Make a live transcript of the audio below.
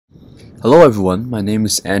Hello everyone, my name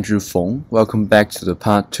is Andrew Fung. Welcome back to the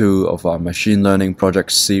part 2 of our machine learning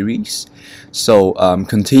project series. So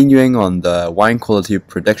continuing on the wine quality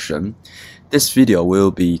prediction, this video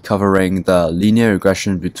will be covering the linear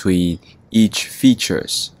regression between each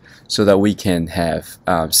features so that we can have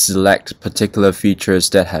select particular features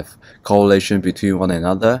that have correlation between one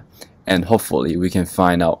another, and hopefully we can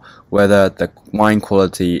find out whether the wine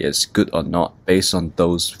quality is good or not based on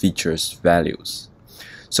those features values.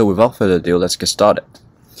 So without further ado, let's get started.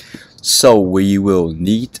 So we will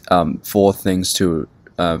need four things to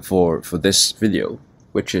for this video,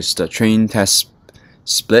 which is the train test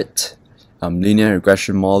split, linear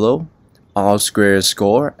regression model, R-squared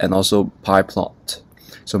score, and also pyplot.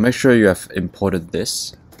 So make sure you have imported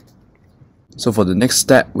this. So for the next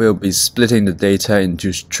step, we'll be splitting the data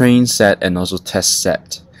into train set and also test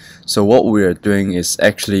set. So what we are doing is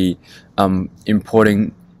actually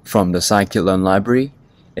importing from the sklearn library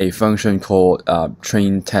a function called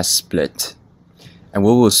train test split, and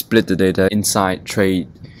we will split the data inside train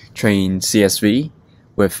CSV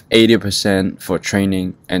with 80% for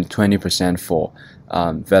training and 20% for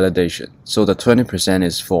validation. So the 20%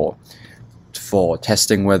 is for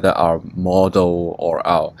testing whether our model or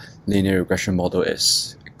our linear regression model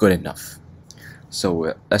is good enough.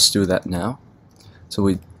 So let's do that now. So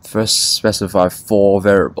we first specify four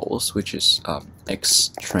variables, which is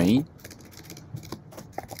x train,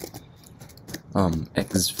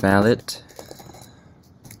 x valid,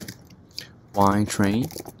 y train,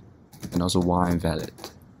 and also y valid.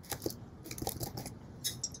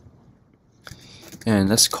 And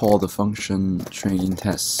let's call the function train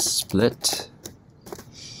test split.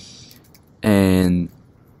 And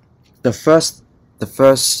the first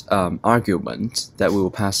argument that we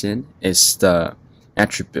will pass in is the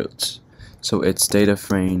attribute. So it's data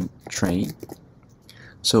frame train.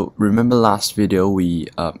 So remember last video we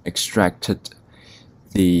extracted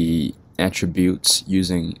the attributes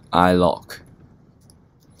using ilog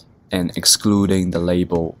and excluding the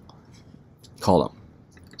label column.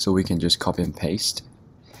 So we can just copy and paste.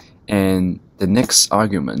 And the next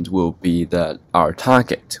argument will be our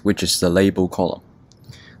target, which is the label column.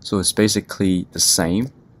 So it's basically the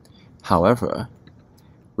same. However,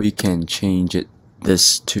 we can change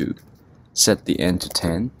this to set the n to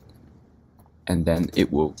 10, and then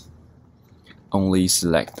it will only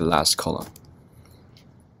select the last column.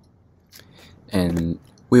 And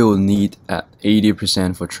we will need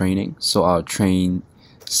 80% for training, so our train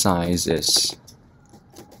size is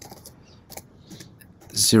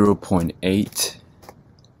 0.8,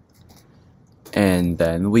 and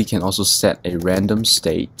then we can also set a random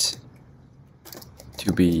state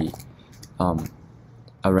to be a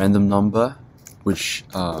random number, which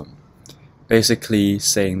basically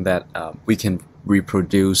saying that we can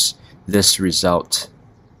reproduce this result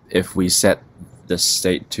if we set the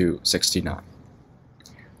state to 69.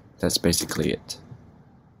 That's basically it.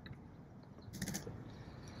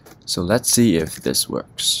 So let's see if this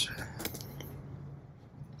works.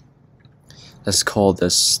 Let's call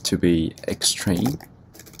this to be x train.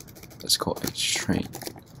 Let's call x train.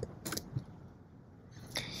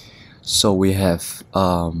 So we have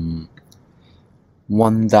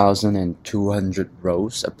 1,200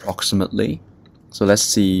 rows approximately. So let's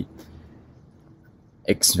see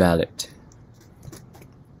x valid.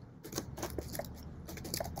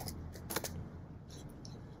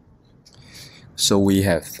 So we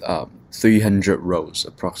have 300 rows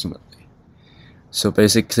approximately. So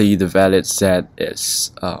basically the valid set is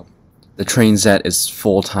the train set is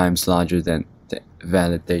 4 times larger than the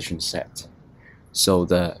validation set. So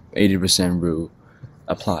the 80% rule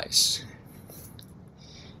applies.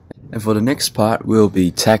 And for the next part, we'll be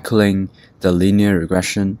tackling the linear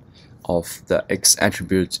regression of the x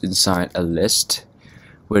attributes inside a list,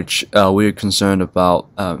 which we're concerned about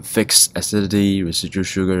fixed acidity, residual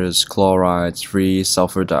sugars, chlorides, free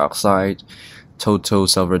sulfur dioxide, total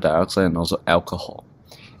sulfur dioxide, and also alcohol.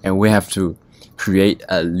 And we have to create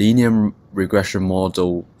a linear regression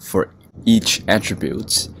model for each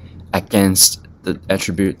attribute against the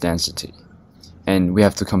attribute density. And we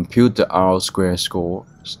have to compute the R-squared score,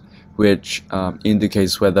 which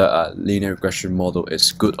indicates whether a linear regression model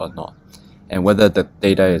is good or not, and whether the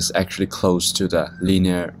data is actually close to the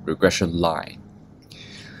linear regression line.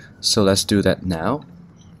 So let's do that now.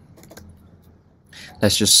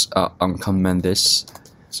 Let's just uncomment this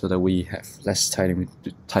so that we have less typing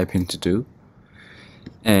to do.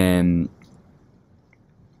 And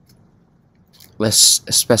let's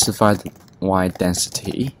specify the y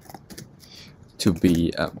density to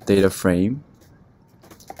be data frame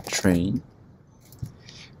train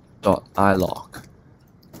dot ilog,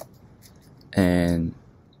 and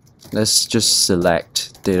let's just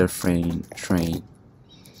select data frame train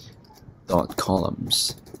dot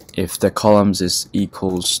columns. If the columns is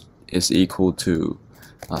equal to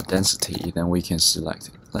density, then we can select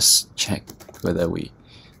it. Let's check whether we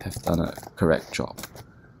have done a correct job.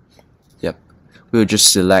 Yep, we'll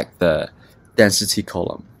just select the density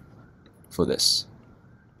column for this.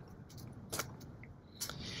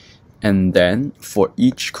 And then for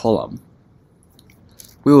each column,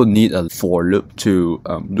 we will need a for loop to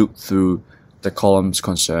loop through the columns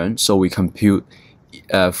concerned. So we compute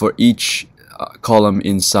for each column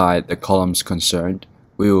inside the columns concerned,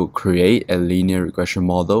 we will create a linear regression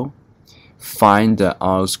model, find the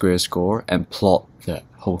R-squared score, and plot the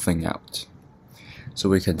whole thing out. So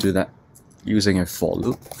we can do that using a for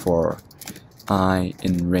loop for I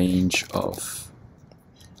in range of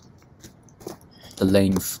the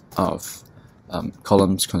length of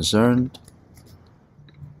columns concerned.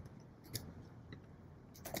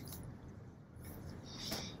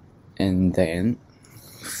 And then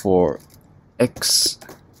for x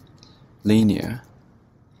linear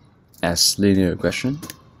as linear regression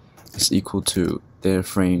is equal to data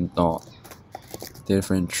frame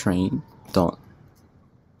train dot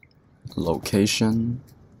location.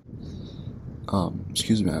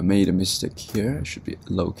 Excuse me, I made a mistake here. It should be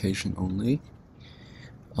location only.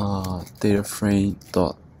 Data frame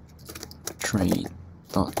dot train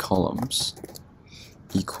dot columns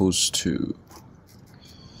equals to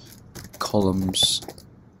columns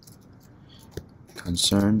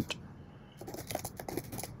concerned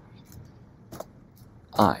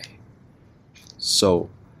I. So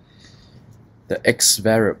the x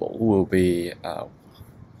variable will be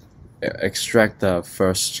extract the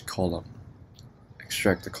first column,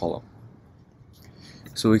 extract the column,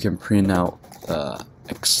 so we can print out the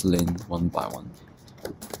xlin one by one.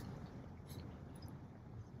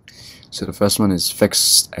 So the first one is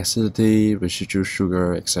fixed acidity, residual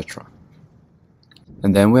sugar, etc.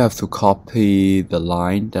 And then we have to copy the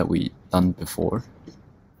line that we done before,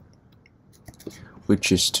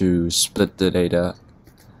 which is to split the data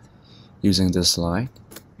using this line.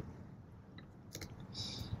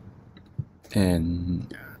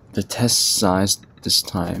 And the test size this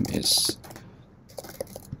time is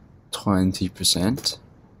 20%.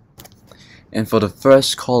 And for the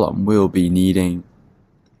first column, we'll be needing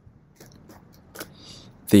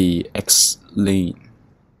the xlin,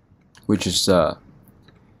 which is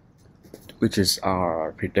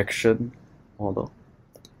our prediction model,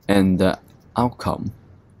 and the outcome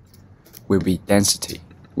will be density.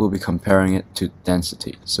 We'll be comparing it to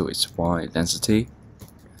density, so it's y density.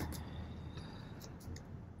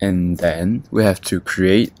 And then we have to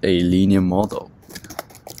create a linear model,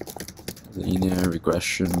 linear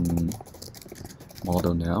regression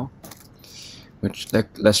model now, which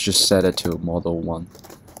let's just set it to model 1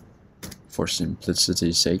 for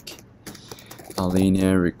simplicity's sake. A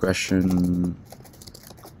linear regression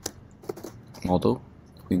model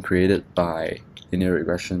being created by linear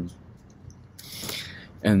regression,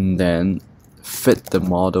 and then fit the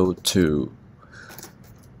model to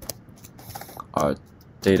our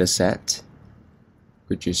data set,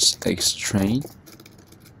 which is xtrain.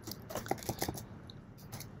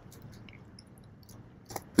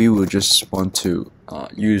 We will just want to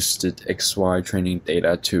use the XY training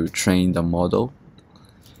data to train the model,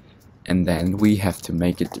 and then we have to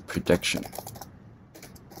make it the prediction.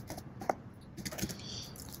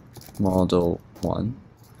 Model 1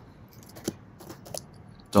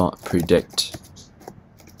 dot predict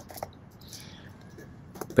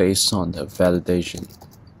based on the validation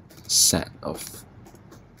set of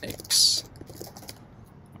x.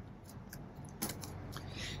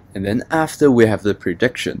 And then after we have the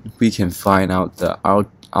prediction, we can find out the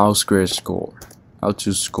R-squared score.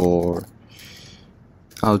 R2 score,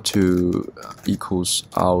 R2 equals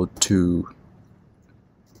R2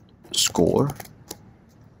 score,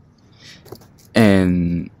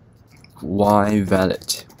 and y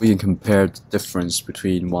valid. We can compare the difference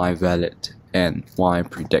between y valid and y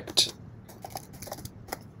predict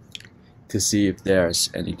to see if there's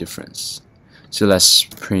any difference. So let's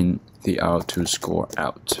print the R2 score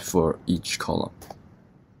out for each column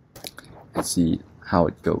and see how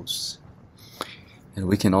it goes. And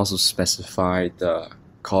we can also specify the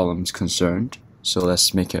columns concerned. So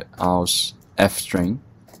let's make it ours f string.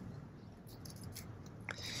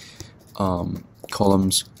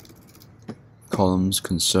 Columns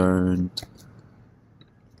concerned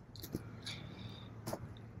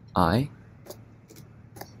I,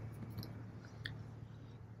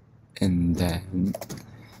 and then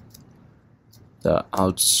the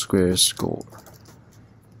R-squared score,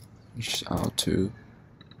 which is R2,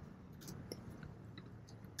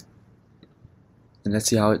 and let's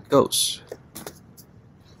see how it goes.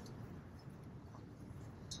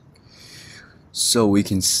 So we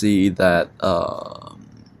can see that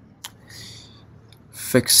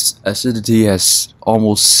fixed acidity has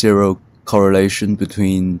almost zero correlation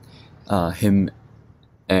between him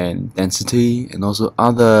and density, and also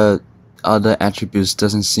other attributes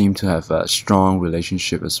doesn't seem to have a strong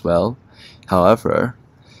relationship as well. However,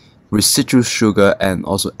 residual sugar and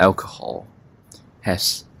also alcohol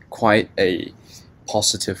has quite a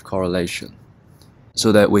positive correlation,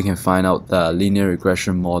 so that we can find out the linear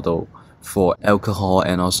regression model for alcohol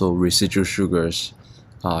and also residual sugars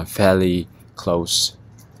are fairly close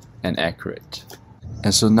and accurate.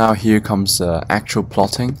 And so now here comes the actual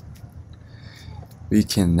plotting. We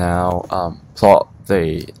can now plot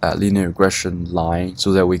the linear regression line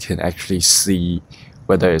so that we can actually see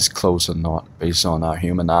whether it's close or not based on our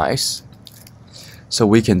human eyes. So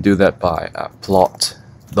we can do that by plot.title,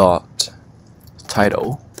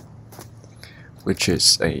 which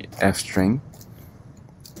is a f string,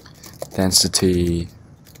 density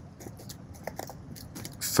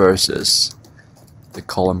versus the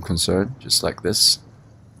column concerned, just like this.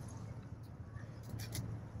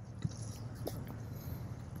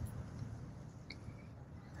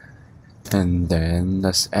 And then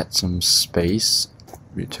let's add some space,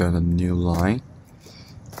 return a new line,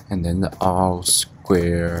 and then the R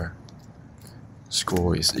square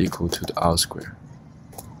score is equal to the R square.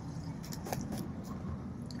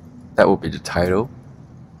 That will be the title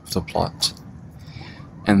of the plot.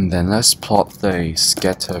 And then let's plot the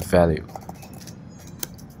scatter value,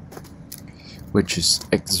 which is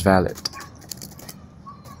x valid,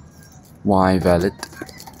 y valid,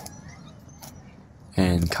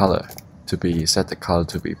 and color to be set the color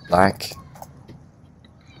to be black.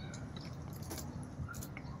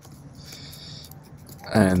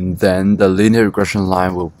 And then the linear regression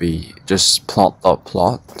line will be just plot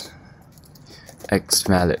x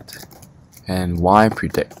valid and y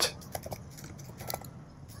predict,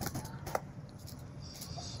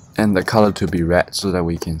 and the color to be red so that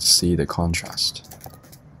we can see the contrast.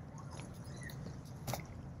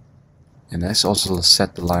 And let's also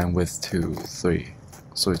set the line width to 3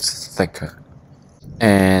 so it's thicker.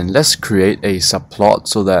 And let's create a subplot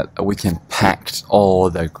so that we can pack all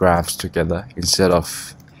the graphs together instead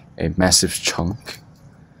of a massive chunk.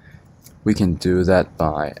 We can do that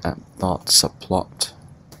by dot subplot,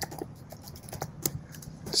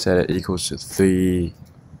 set it equals to 3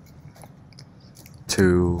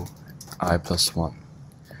 2 I plus 1.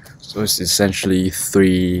 So it's essentially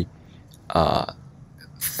three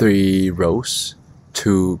rows,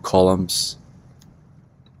 2 columns,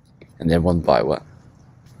 and then 1 by 1.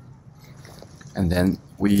 And then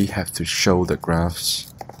we have to show the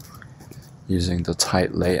graphs using the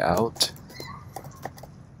tight layout,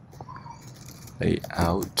 and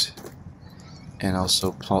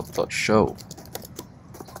also plot.show.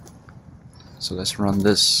 So let's run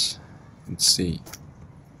this and see.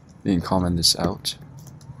 We can comment this out.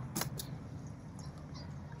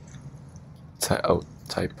 Typo,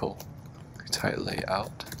 tight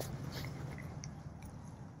layout.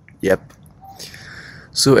 Yep.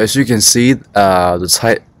 So as you can see,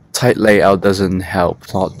 the tight layout doesn't help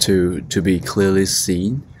plot to be clearly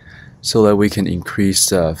seen, so that we can increase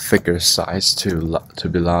the figure size to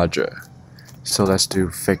be larger. So let's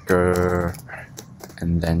do figure,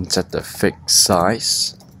 and then set the fig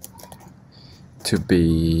size to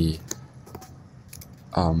be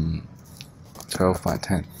 12 by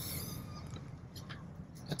 10.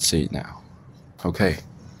 Let's see now. Okay.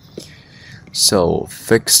 So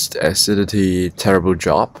fixed acidity, terrible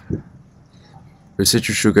job.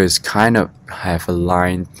 Residual sugar is kind of have a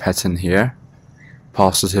line pattern here.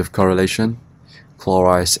 Positive correlation.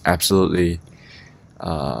 Chloride is absolutely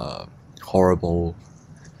horrible.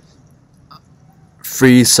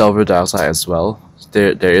 Free sulfur dioxide as well.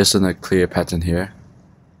 There isn't a clear pattern here.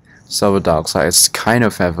 Sulfur dioxide is kind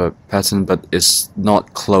of have a pattern, but it's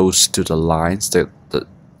not close to the lines. The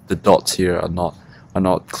dots here are not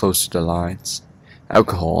close to the lines.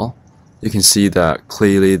 Alcohol, you can see that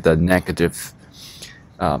clearly the negative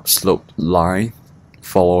slope line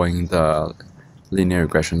following the linear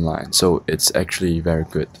regression line, so it's actually very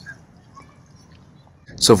good.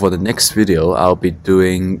 So for the next video, I'll be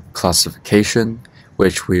doing classification,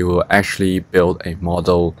 which we will actually build a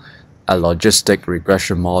model, a logistic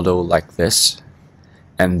regression model like this,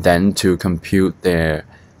 and then to compute their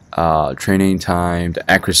training time,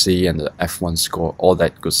 the accuracy, and the F1 score, all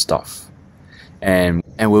that good stuff. And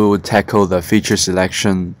we will tackle the feature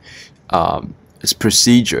selection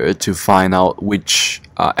procedure to find out which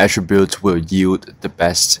attributes will yield the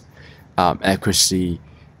best accuracy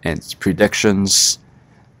and predictions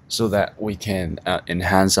so that we can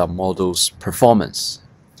enhance our model's performance.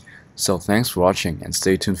 So thanks for watching and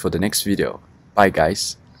stay tuned for the next video. Bye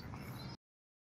guys.